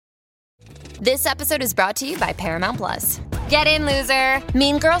This episode is brought to you by Paramount Plus. Get in, loser!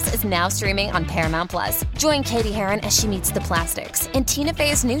 Mean Girls is now streaming on Paramount Plus. Join Katie Heron as she meets the plastics in Tina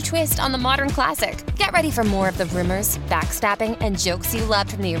Fey's new twist on the modern classic. Get ready for more of the rumors, backstabbing, and jokes you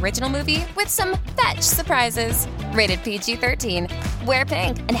loved from the original movie with some fetch surprises. Rated PG-13. Wear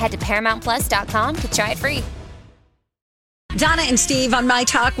pink and head to ParamountPlus.com to try it free. Donna and Steve on My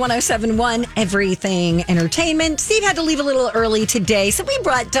Talk 107.1, Everything Entertainment. Steve had to leave a little early today, so we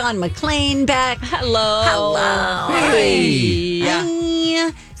brought Don McLean back. Hello. Hey.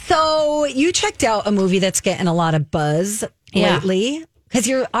 Hi. So you checked out a movie that's getting a lot of buzz lately because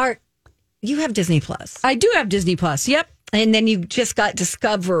you have Disney Plus. I do have Disney Plus. Yep. And then you just got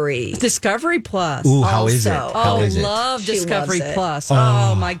Discovery. Discovery Plus. Ooh, how is it? How is it? Love Discovery loves it. Plus.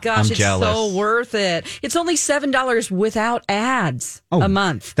 Oh my gosh, I'm it's jealous. so worth it. It's only $7 without ads a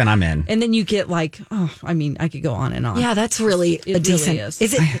month. Then I'm in. And then you get I could go on and on. Yeah, that's really It a decent. really is.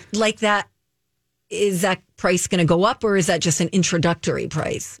 Is it like that? Is that price going to go up, or is that just an introductory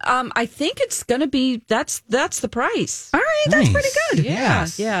price? I think it's going to be that's the price. All right, that's Nice. pretty good. Yeah.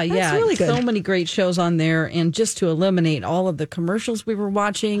 That's really good. So many great shows on there, and just to eliminate all of the commercials we were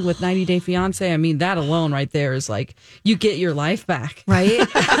watching with 90 Day Fiance, I mean that alone right there is like you get your life back. Right?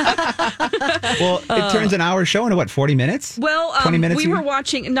 Well, it turns an hour show into 40 minutes? Well, 20 minutes we even? were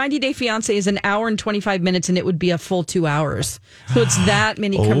watching 90 Day Fiance is an hour and 25 minutes, and it would be a full 2 hours. So it's that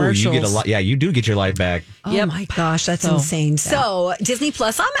many commercials. You get a lot. Yeah, you do get your life back. Oh my gosh, that's insane. So Disney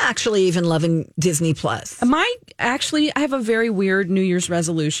Plus, I'm actually even loving Disney Plus. I have a very weird New Year's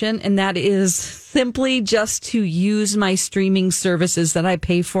resolution, and that is simply just to use my streaming services that I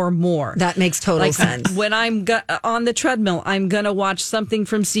pay for more. That makes total sense. When I'm on the treadmill, I'm going to watch something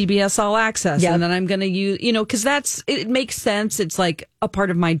from CBS All Access, and then I'm going to use, because it makes sense. It's like a part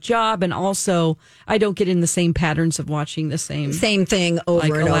of my job, and also I don't get in the same patterns of watching the same thing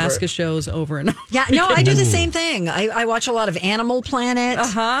over and Alaska over. shows over and over. Yeah, no, I do the same thing. I watch a lot of Animal Planet.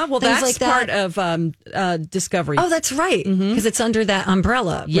 Well, things that's like that. part of Discovery. Oh, that's right, because it's under that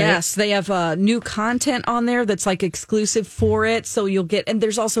umbrella. Right? Yes, they have new content on there that's like exclusive for it. So you'll get, and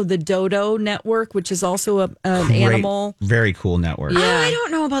there's also the Dodo Network, which is also an animal. Very cool network. Oh, I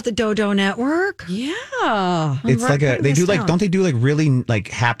don't know about the Dodo Network. Yeah, It's don't they do really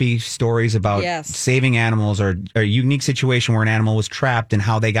happy stories about saving animals or a unique situation where an animal was trapped and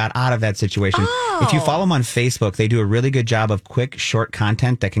how they got out of that situation. If you follow them on Facebook, they do a really good job of quick, short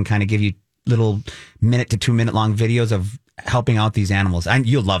content that can kind of give you little 1 to 2 minute long videos of helping out these animals. And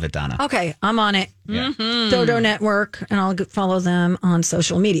you'll love it, Donna. Okay, I'm on it. Yeah. Dodo Network, and I'll follow them on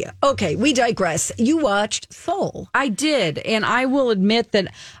social media. Okay, we digress. You watched Soul. I did, and I will admit that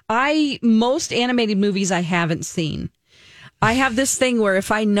most animated movies I haven't seen. I have this thing where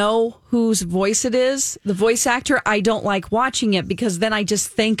if I know whose voice it is, the voice actor, I don't like watching it because then I just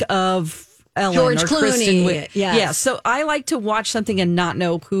think of Ellen George or Clooney. Kristen Yes. Yeah, so I like to watch something and not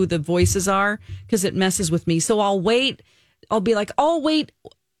know who the voices are because it messes with me. So I'll wait. I'll be like, I'll wait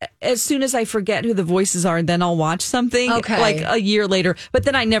as soon as I forget who the voices are, and then I'll watch something like a year later. But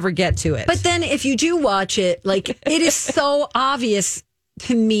then I never get to it. But then if you do watch it, it is so obvious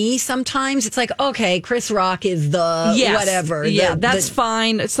to me sometimes. It's like, okay, Chris Rock is the whatever. Yeah, that's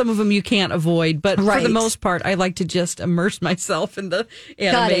fine. Some of them you can't avoid. But for Right. the most part, I like to just immerse myself in the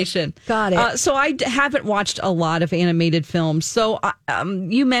animation. Got it. So I haven't watched a lot of animated films. So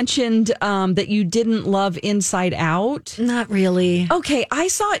you mentioned that you didn't love Inside Out. Not really. Okay, I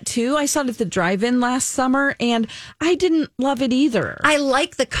saw it too. I saw it at the drive-in last summer, and I didn't love it either. I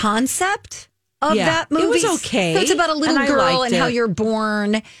like the concept of that movie. It was okay. So it's about a little and I girl liked and how it. you're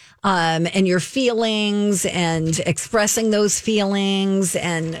born, and your feelings and expressing those feelings.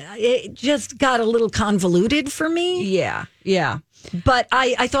 And it just got a little convoluted for me. Yeah. But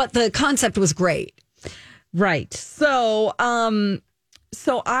I thought the concept was great. Right. So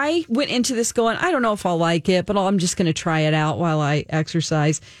I went into this going, I don't know if I'll like it, but I'm just going to try it out while I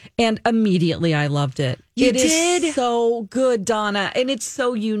exercise. And immediately I loved it. You It did? is so good, Donna. And it's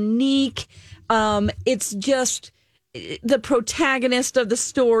so unique. It's just the protagonist of the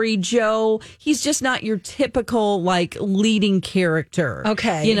story, Joe. He's just not your typical leading character.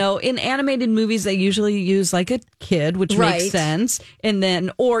 Okay. In animated movies, they usually use a kid, which Right. makes sense. And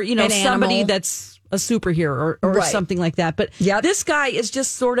then, or, An somebody animal. that's a superhero or Right. something like that. But this guy is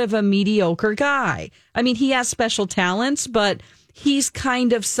just sort of a mediocre guy. I mean, he has special talents, but he's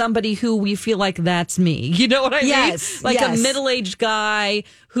kind of somebody who we feel like that's me. You know what I Yes, mean? yes. A middle-aged guy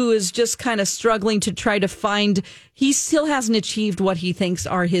who is just kind of struggling to try to find, he still hasn't achieved what he thinks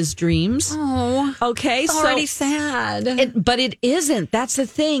are his dreams. Oh, okay. it's already sad. But it isn't. That's the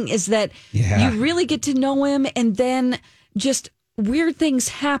thing, is that you really get to know him, and then just weird things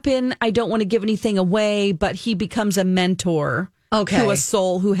happen. I don't want to give anything away, but he becomes a mentor to a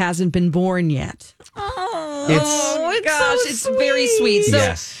soul who hasn't been born yet. It's very sweet.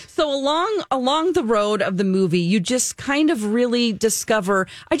 So along the road of the movie, you just kind of really discover.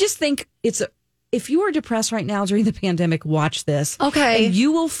 I just think if you are depressed right now during the pandemic, watch this. Okay. And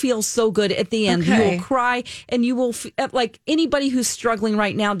you will feel so good at the end. Okay. You will cry, and you will, like anybody who's struggling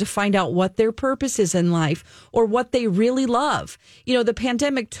right now to find out what their purpose is in life or what they really love. You know, the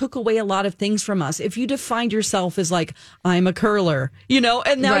pandemic took away a lot of things from us. If you defined yourself as like, I'm a curler, you know,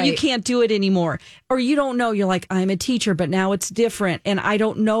 and now you can't do it anymore. Or you don't know, you're like, I'm a teacher, but now it's different. And I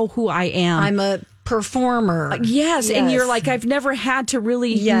don't know who I am. I'm a performer. Yes. And you're like, I've never had to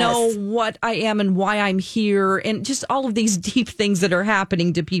really know what I am and why I'm here, and just all of these deep things that are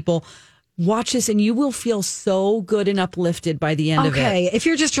happening to people. Watch this and you will feel so good and uplifted by the end of it. Okay. If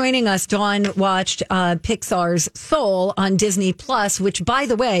you're just joining us, Dawn watched Pixar's Soul on Disney Plus, which, by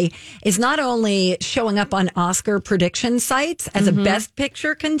the way, is not only showing up on Oscar prediction sites as a Best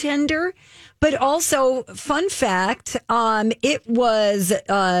Picture contender, but also, fun fact, it was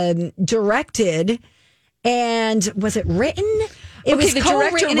directed and was it written? It was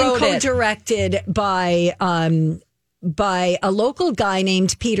co-written and co-directed by a local guy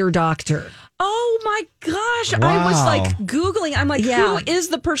named Peter Docter. Oh my gosh. Wow. I was like Googling. I'm like, who is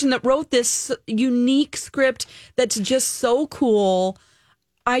the person that wrote this unique script that's just so cool?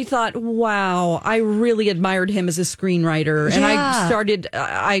 I thought, wow, I really admired him as a screenwriter. And I started,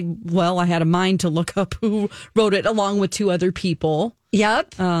 I had a mind to look up who wrote it along with two other people.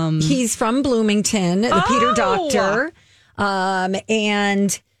 Yep. He's from Bloomington, the Peter Docter.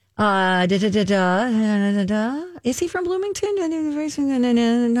 Is he from Bloomington? He's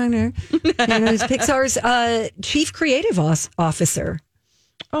Pixar's chief creative officer.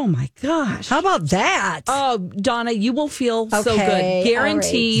 Oh my gosh. How about that? Oh, Donna, you will feel so good.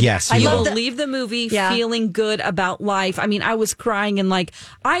 Guaranteed. Right. Yes. You will leave the movie feeling good about life. I mean, I was crying and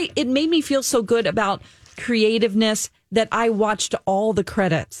it made me feel so good about creativeness that I watched all the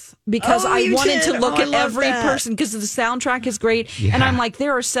credits because I wanted to look at every person because the soundtrack is great. Yeah. And I'm like,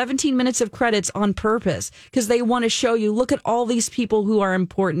 there are 17 minutes of credits on purpose because they want to show you, look at all these people who are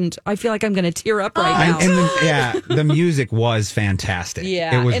important. I feel like I'm going to tear up right now. And the music was fantastic.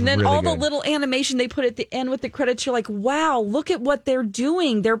 Yeah. It was and then really all good. the little animation they put at the end with the credits, you're like, wow, look at what they're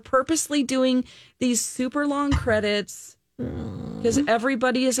doing. They're purposely doing these super long credits. Because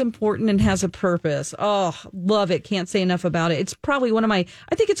everybody is important and has a purpose. Oh, love it. Can't say enough about it. It's probably I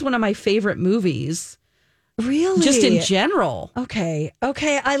think it's one of my favorite movies. Really? Just in general. Okay.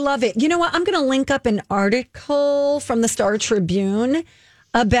 I love it. You know what? I'm going to link up an article from the Star Tribune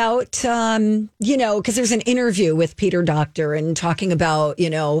about, because there's an interview with Peter Docter and talking about, he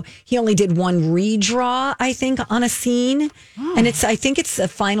only did one redraw, I think, on a scene. Oh. And I think it's a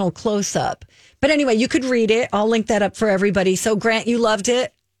final close up. But anyway, you could read it. I'll link that up for everybody. So, Grant, you loved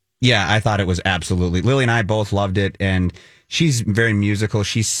it? Yeah, I thought it was absolutely. Lily and I both loved it. And she's very musical.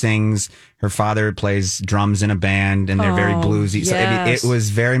 She sings. Her father plays drums in a band, and they're very bluesy. So it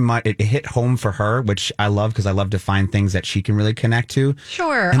was very much, it hit home for her, which I love because I love to find things that she can really connect to.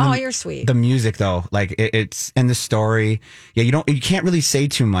 Sure. You're sweet. The music, though, it's and the story. Yeah, you can't really say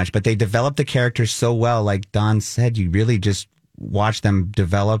too much, but they develop the characters so well. Like Don said, you really just watch them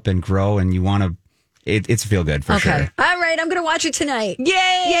develop and grow, and you want to. It's feel good for sure. All right, I'm going to watch it tonight.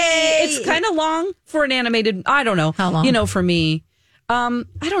 Yay! It's kind of long for an animated. I don't know how long. For me, I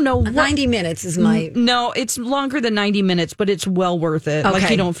don't know. 90 minutes is my. No, it's longer than 90 minutes, but it's well worth it. Okay.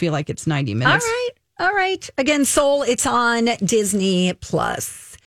 Like you don't feel like it's 90 minutes. All right. Again, Soul. It's on Disney Plus.